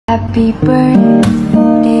Happy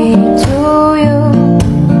birthday to you.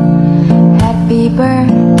 Happy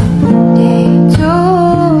birthday to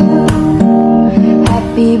you.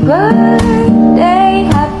 Happy birthday,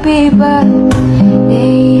 happy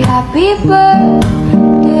birthday, happy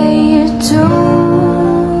birthday to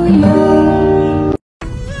you.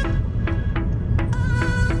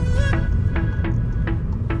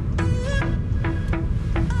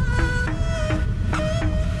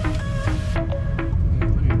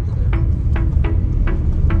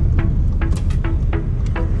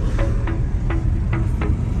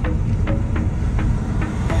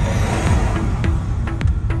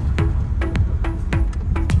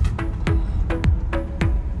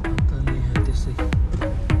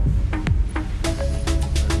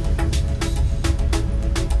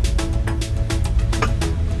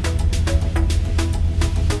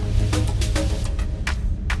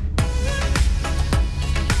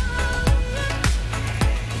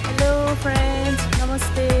 Friends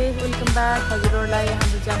नमस्ते welcome back हजुरहरुलाई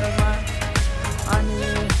हाम्रो च्यानलमा अनि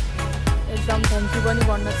एकदम thank you पनि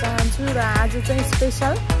भन्न चाहन्छु र आज चाहिँ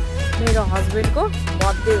स्पेशल मेरो हस्बेन्डको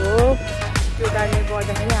बर्थडे हो त्यो कारणले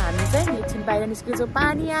गर्दाखेरि हामी चाहिँ एकछिन बाहिर निस्किन्छौँ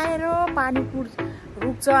पानी आएर पानी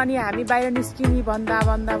रुक्छ अनि हामी बाहिर निस्किने भन्दा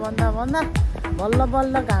भन्दा भन्दा भन्दा बल्ल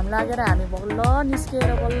बल्ल घाम लागेर हामी बल्ल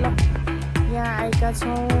निस्केर बल्ल यहाँ आएका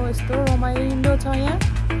छौँ यस्तो रमाइलो छ यहाँ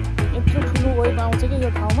यत्रो ठुलो वेभ आउँछ कि यो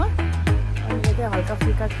ठाउँमा अनि चाहिँ हल्का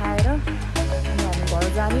फुल्का खाएर अनि हामी घर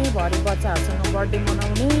जाने भरे बच्चाहरूसँग बर्थडे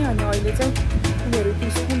मनाउने अनि अहिले चाहिँ उनीहरू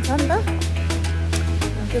स्कुल छ नि त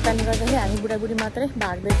त्यो कारणले गर्दाखेरि हामी बुढाबुढी मात्रै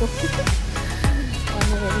भाग्दैको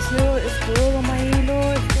अनि हेर्नुहोस् यस्तो रमाइलो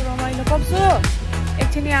कप्सो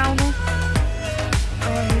एकछिन आउनु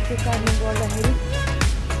अनि त्यो कारणले गर्दाखेरि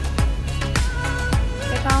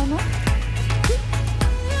यता आउनु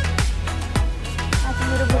आज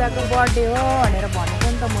मेरो बुढाको बर्थडे हो भनेर भनेको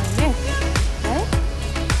नि त मैले है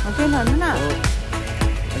हो कि भन्नु न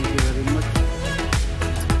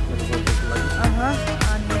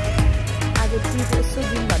अनि आज ट्रिट यसो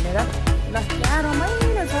दिउँ भनेर ल क्या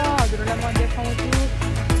रमाइलो छ हजुरहरूलाई म देखाउँछु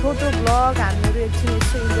छोटो ब्लग हामीहरू एकछिन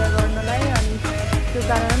यसो इन्जोय गर्नलाई अनि त्यो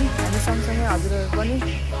कारण हामी सँगसँगै हजुरहरू पनि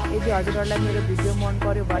यदि हजुरहरूलाई मेरो भिडियो मन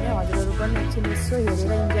पर्यो भने हजुरहरू पनि एकछिन यसो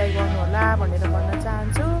हेरेर इन्जोय गर्नु होला भनेर भन्न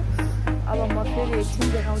चाहन्छु अब म फेरि एकछिन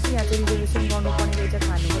देखाउँछु यहाँ चाहिँ रिजर्भेसन गर्नुपर्ने रहेछ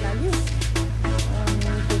खानुको लागि अनि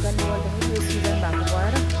त्यो कारणले गर्दाखेरि यो सिजन भएको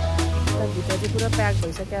भएर भित्र चाहिँ पुरा प्याक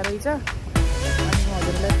भइसकेको रहेछ अनि म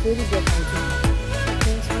हजुरलाई फेरि देखाउँछु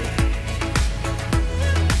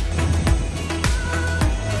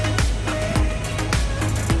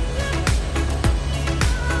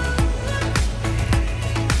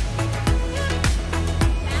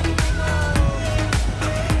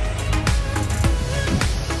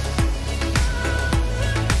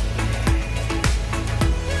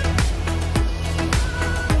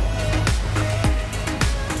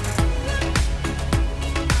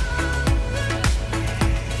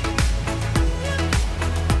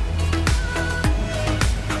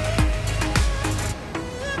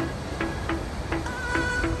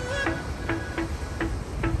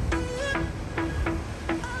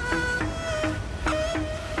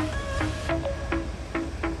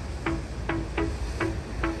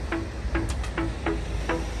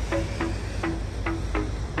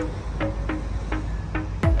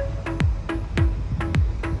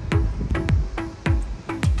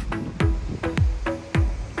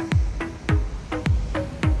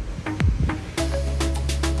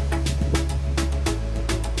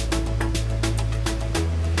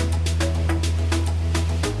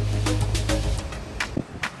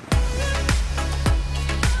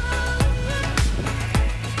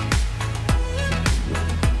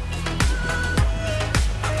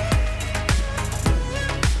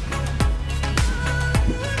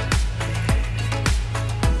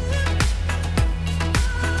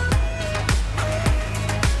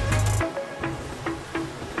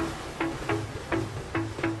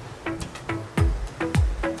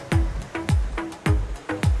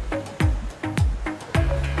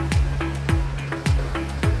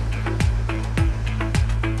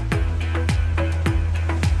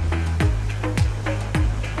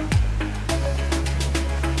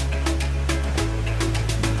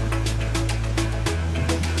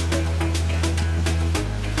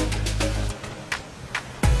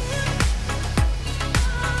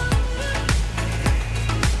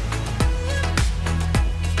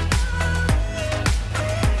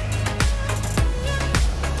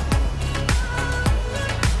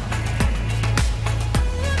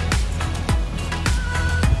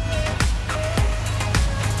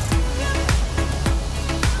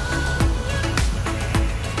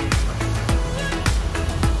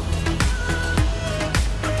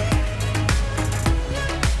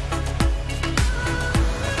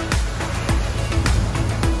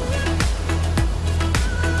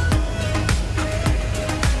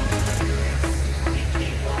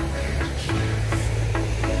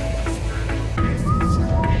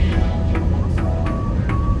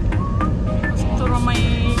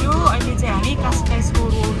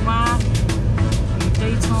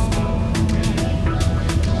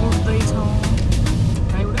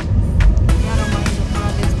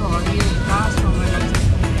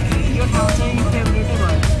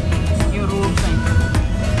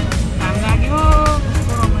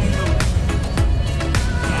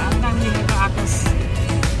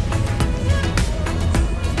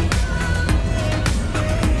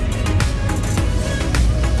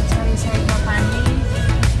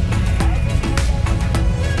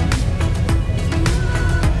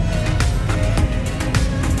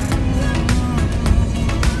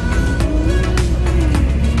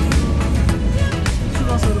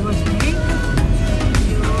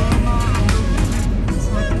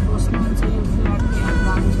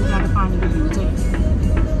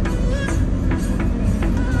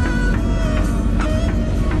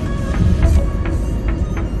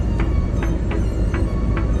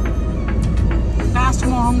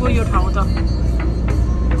यो ठाउँ त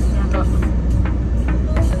यहाँ त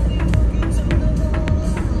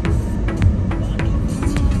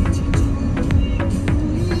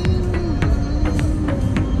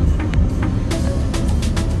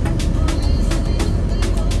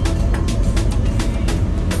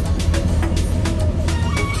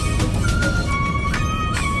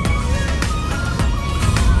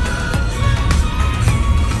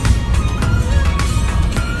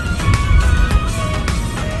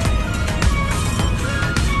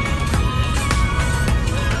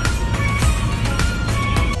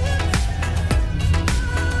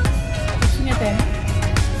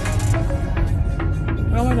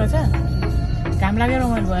घाम लाग्यो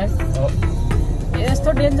रमाइलो भयो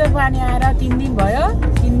यस्तो डेन्जर पानी आएर 3 दिन भयो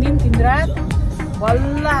 3 दिन 3 रात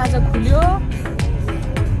बल्ल आज खुल्यो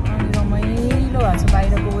अनि रमाइलो भएको छ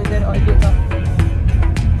बाहिरको वेदर अहिले त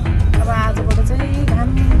अब आजबाट चाहिँ घाम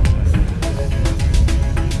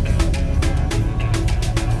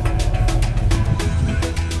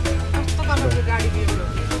कस्तो कलरको गाडी दिएको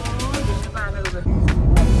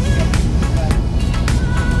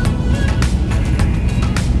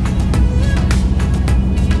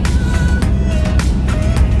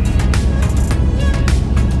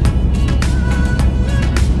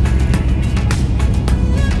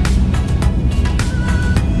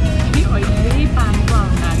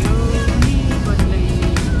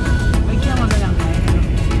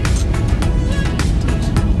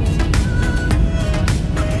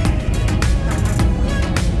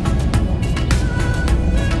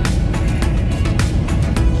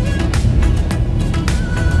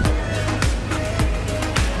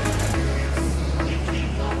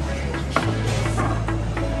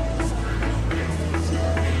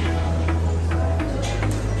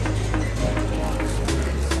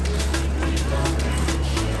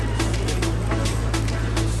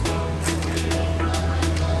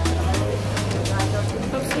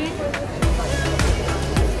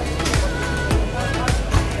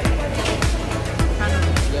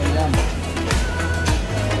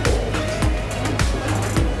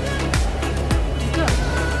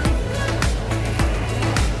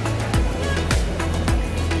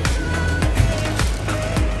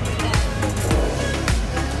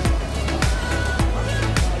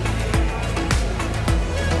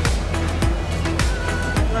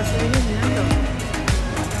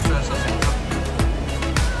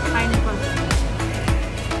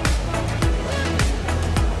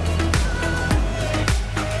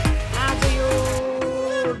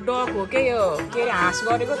हो के यो के अरे हाँस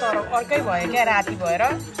गरेको तर अर्कै भयो क्या राति भएर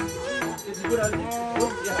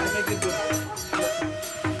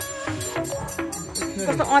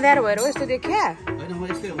कस्तो अँध्यारो भएर हो यस्तो देख्या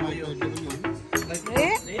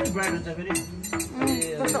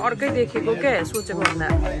कस्तो अर्कै देखेको के सोचेको भन्दा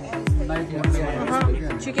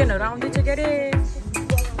चिकनहरू आउँदैछ के अरे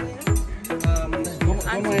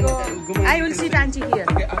I will sit auntie here.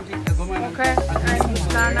 Okay, I'm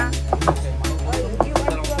Lana.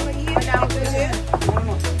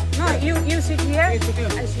 No, you sit here. I sit here.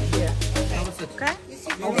 Okay.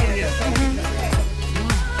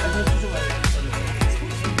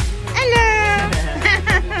 Hello.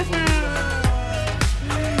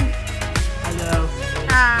 Hello.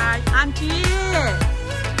 Hi, auntie.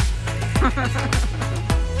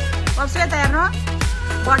 What's your name?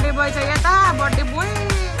 Birthday boy चाहिँ यता birthday boy.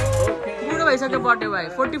 बुढो भइसक्यो birthday boy.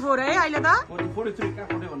 44 है अहिले त? 43 का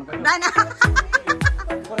 40 भन्नु पर्यो. Dana.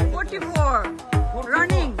 44.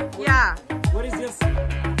 Running. Yeah. What is this?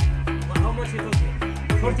 How much is it?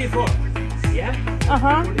 44. Yeah?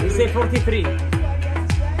 You say 43.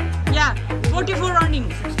 Yeah. 44 running.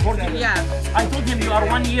 40. Yeah. I told him you are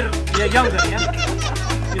 1 year younger, yeah?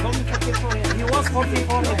 He's only 44. Yeah. He was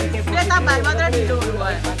 44. He became 44. यता भाइ मात्र ढिलो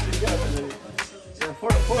हुनुभयो. For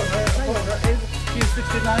her age, she's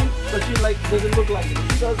 69, but she like doesn't look like it.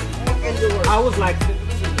 She does in the world. I was like,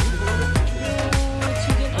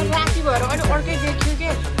 राति भएर अनि अर्कै देखियो के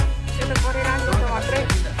त्यो त गरेर आएको त मात्रै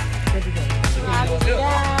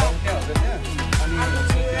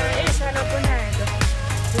ए सानो पनि आयो त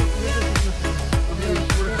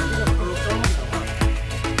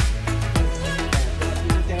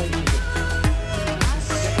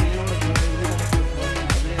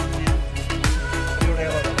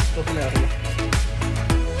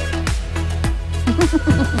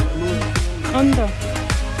अन्त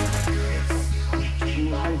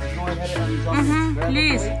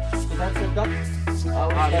प्लिज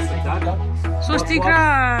स्वस्तिक र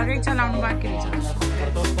रेक्सा लाउनु बाँकी रहेछ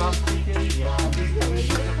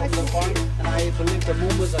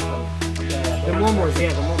the momos,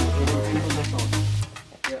 yeah, the momos.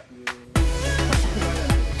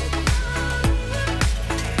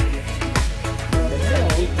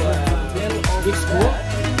 big school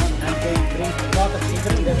and they bring a lot of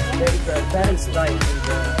children. Their parents die in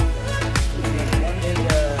the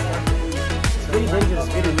it's very dangerous,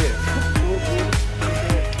 very weird.